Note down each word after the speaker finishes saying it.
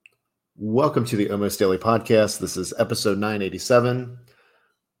Welcome to the Almost Daily Podcast. This is episode 987.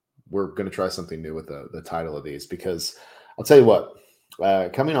 We're going to try something new with the title of these because I'll tell you what,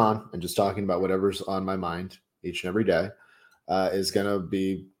 coming on and just talking about whatever's on my mind each and every day is going to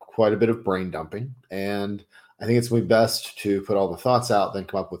be quite a bit of brain dumping. And I think it's going to be best to put all the thoughts out, then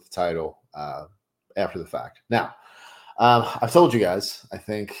come up with the title after the fact. Now, I've told you guys, I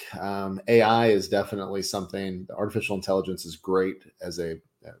think AI is definitely something. Artificial intelligence is great as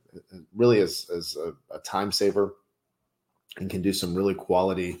really as a time saver and can do some really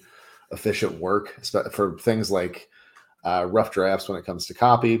quality, efficient work for things like rough drafts when it comes to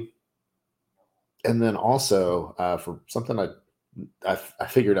copy. And then also for something I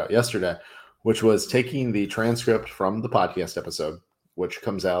figured out yesterday, which was taking the transcript from the podcast episode, which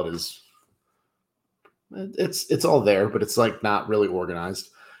comes out as it's all there, but it's like not really organized,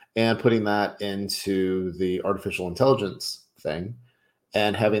 and putting that into the artificial intelligence thing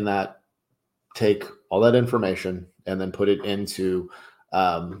and having that take all that information and then put it into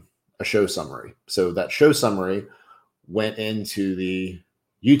a show summary. So that show summary went into the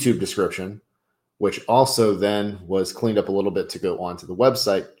YouTube description, which also then was cleaned up a little bit to go onto the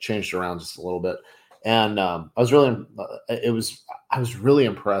website, changed around just a little bit. And I was really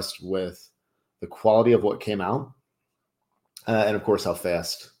impressed with the quality of what came out, and of course how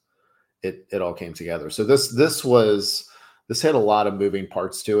fast it all came together. So this had a lot of moving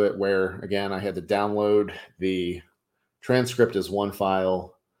parts to it, where again I had to download the transcript as one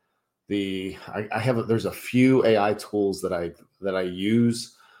file. There's a few AI tools that I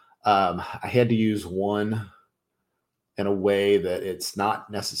use. I had to use one in a way that it's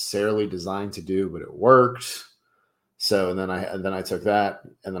not necessarily designed to do, but it worked. So and then I took that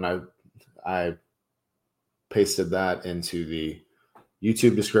and then I pasted that into the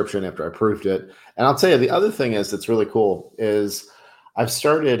YouTube description after I proofed it. And I'll tell you, the other thing that's really cool is I've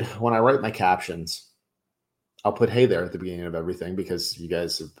started, when I write my captions, I'll put "hey there" at the beginning of everything, because you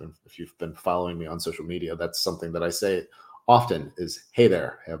guys if you've been following me on social media, that's something that I say often is "hey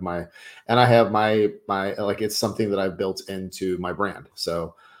there." I have my like, it's something that I've built into my brand.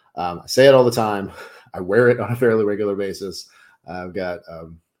 So I say it all the time. I wear it on a fairly regular basis. I've got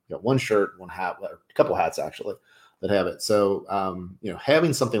one shirt, one hat, a couple hats actually that have it. So,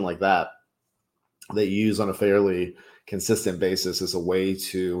 having something like that you use on a fairly consistent basis is a way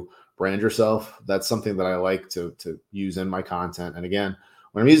to brand yourself. That's something that I like to use in my content. And again,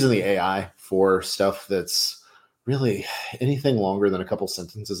 when I'm using the AI for stuff that's really anything longer than a couple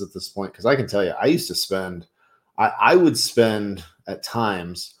sentences at this point, because I can tell you, I would spend at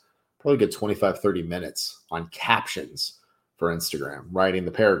times probably a good 25, 30 minutes on captions for Instagram, writing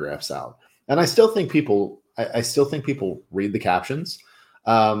the paragraphs out. And I still think people read the captions.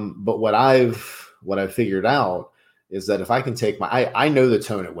 But what I've figured out is that if I can take I know the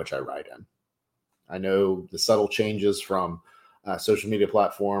tone at which I write in. I know the subtle changes from social media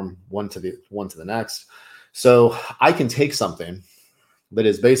platform one to the next. So I can take something that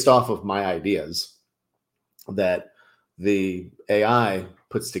is based off of my ideas that the AI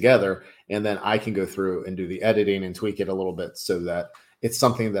puts together, and then I can go through and do the editing and tweak it a little bit so that it's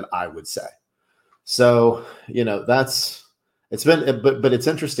something that I would say. So, it's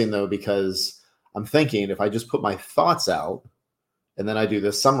interesting though, because I'm thinking if I just put my thoughts out and then I do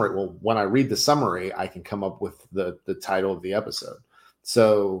this summary, well, when I read the summary, I can come up with the title of the episode.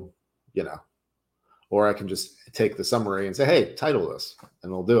 So, or I can just take the summary and say, "hey, title this,"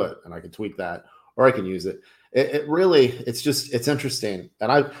 and they'll do it. And I can tweak that, or I can use it. It's interesting.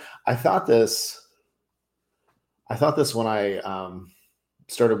 And I thought this when I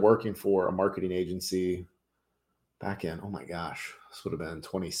started working for a marketing agency back in, oh my gosh, this would have been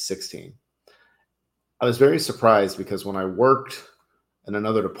 2016. I was very surprised because when I worked in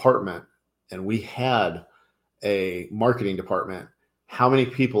another department and we had a marketing department, how many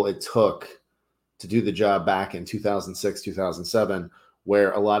people it took to do the job back in 2006, 2007,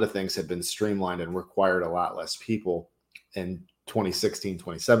 where a lot of things had been streamlined and required a lot less people in 2016,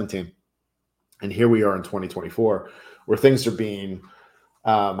 2017. And here we are in 2024, where things are being,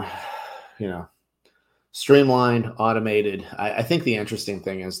 streamlined, automated. I think the interesting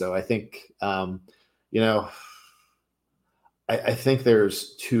thing is, though, I think, I think there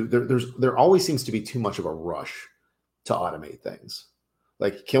always seems to be too much of a rush to automate things.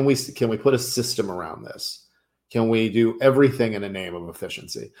 Like, can we put a system around this? Can we do everything in the name of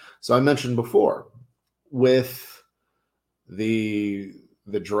efficiency? So I mentioned before with the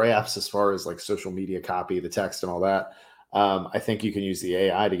drafts, as far as like social media copy, the text and all that, I think you can use the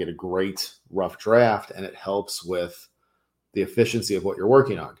AI to get a great rough draft, and it helps with the efficiency of what you're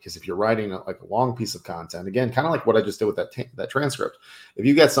working on. Because if you're writing like a long piece of content, again, kind of like what I just did with that transcript, if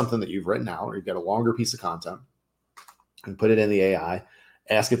you got something that you've written out or you've got a longer piece of content and put it in the AI,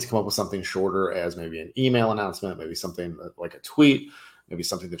 ask it to come up with something shorter as maybe an email announcement, maybe something like a tweet, maybe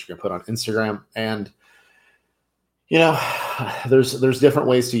something that you can put on Instagram. And, there's different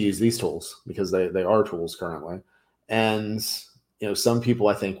ways to use these tools because they are tools currently. And, some people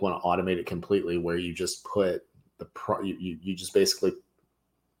I think want to automate it completely where you just put you just basically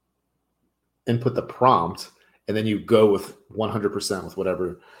input the prompt and then you go with 100% with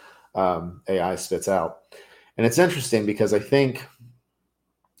whatever AI spits out. And it's interesting because I think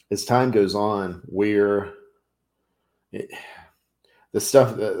as time goes on, the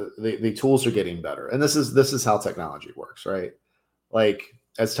tools are getting better, and this is how technology works, right? Like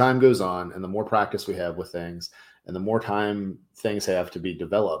as time goes on, and the more practice we have with things, and the more time things have to be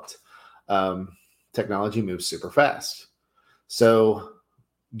developed, technology moves super fast. So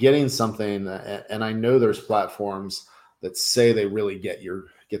getting something, and I know there's platforms that say they really get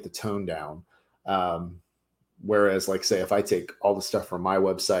the tone down. Whereas, like, say, if I take all the stuff from my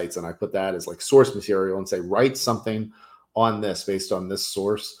websites and I put that as like source material and say, write something on this based on this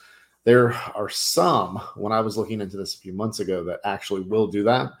source, there are some, when I was looking into this a few months ago, that actually will do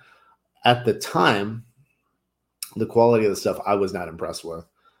that. At the time, the quality of the stuff I was not impressed with.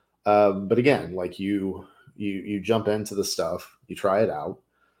 But again, like you jump into the stuff, you try it out,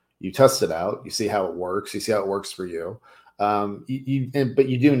 you test it out, you see how it works, you see how it works for you. But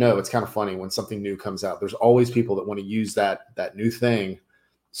you do know it's kind of funny when something new comes out. There's always people that want to use that new thing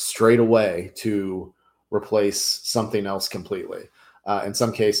straight away to replace something else completely. In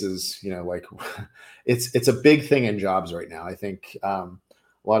some cases, like it's a big thing in jobs right now. I think a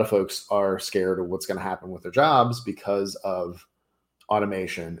lot of folks are scared of what's going to happen with their jobs because of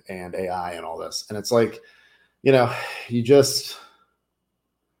automation and AI and all this. And it's like, you just,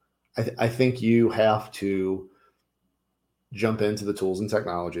 I think you have to jump into the tools and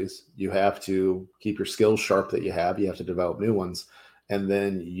technologies. You have to keep your skills sharp that you have. You have to develop new ones. And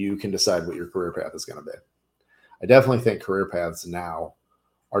then you can decide what your career path is going to be. I definitely think career paths now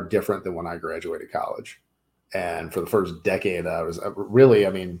are different than when I graduated college. And for the first decade, I was really,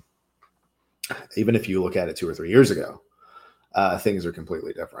 even if you look at it 2 or 3 years ago, things are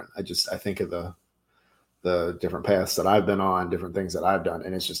completely different. I think of the different paths that I've been on, different things that I've done.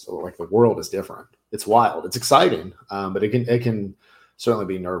 And it's just like the world is different. It's wild. It's exciting. But it can certainly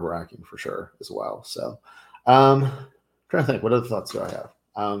be nerve wracking for sure as well. So trying to think, what other thoughts do I have?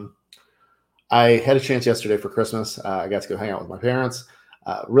 I had a chance yesterday for Christmas. I got to go hang out with my parents.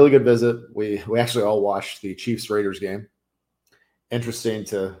 Really good visit. We actually all watched the Chiefs Raiders game. Interesting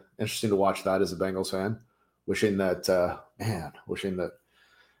to watch that as a Bengals fan. Wishing that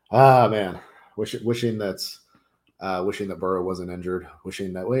Burrow wasn't injured.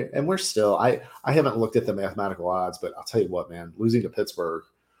 Wishing that way, and we're still. I haven't looked at the mathematical odds, but I'll tell you what, man, losing to Pittsburgh,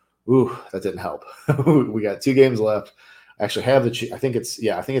 that didn't help. We got 2 games left. I actually have I think it's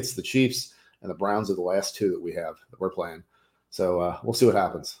the Chiefs and the Browns are the last 2 that we have that we're playing. So we'll see what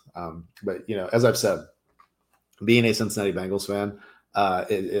happens. But as I've said, being a Cincinnati Bengals fan,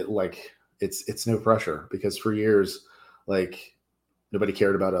 it's no pressure because for years, like nobody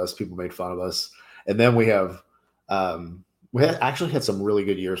cared about us. People made fun of us. And then we actually had some really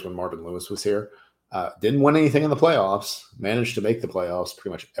good years when Marvin Lewis was here. Didn't win anything in the playoffs, managed to make the playoffs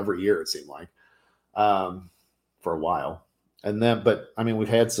pretty much every year, it seemed like, for a while. And then, but we've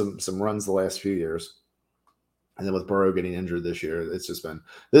had some runs the last few years. And then with Burrow getting injured this year, it's just been,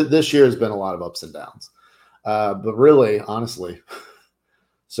 this year has been a lot of ups and downs. But really, honestly,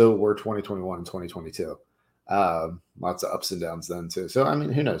 so were 2021 and 2022. Lots of ups and downs then too. So,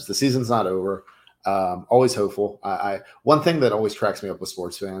 who knows? The season's not over. Always hopeful. One thing that always cracks me up with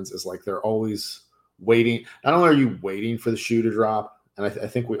sports fans is like they're always waiting. Not only are you waiting for the shoe to drop, and I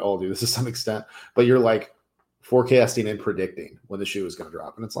think we all do this to some extent, but you're like forecasting and predicting when the shoe is going to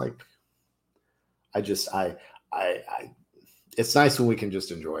drop. And it's like, it's nice when we can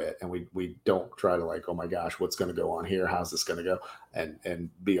just enjoy it and we don't try to like, oh my gosh, what's going to go on here? How's this going to go? And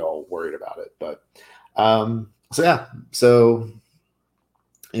be all worried about it. But,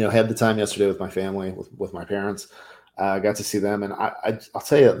 had the time yesterday with my family, with my parents, got to see them. And I'll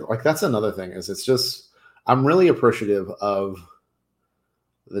tell you, like, that's another thing is it's just, I'm really appreciative of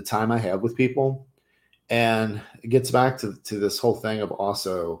the time I have with people. And it gets back to this whole thing of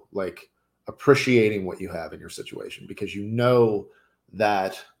also like appreciating what you have in your situation, because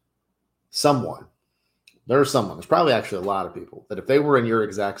that there's probably actually a lot of people that if they were in your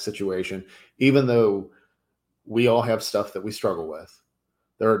exact situation, even though we all have stuff that we struggle with,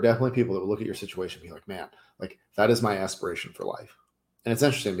 there are definitely people that will look at your situation and be like, man, Like that is my aspiration for life. And it's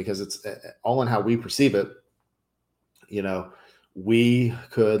interesting because it's all in how we perceive it. You know, we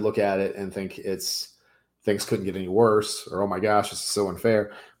could look at it and think it's things couldn't get any worse, or oh my gosh, this is so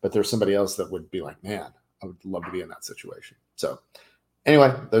unfair. But there's somebody else that would be like, man, I would love to be in that situation. So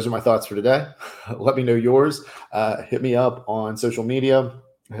anyway, those are my thoughts for today. Let me know yours. Hit me up on social media.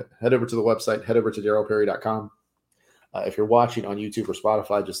 Head over to the website, head over to darylperry.com. If you're watching on YouTube or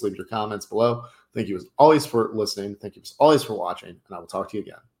Spotify, just leave your comments below. Thank you as always for listening. Thank you as always for watching, and I will talk to you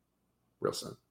again real soon.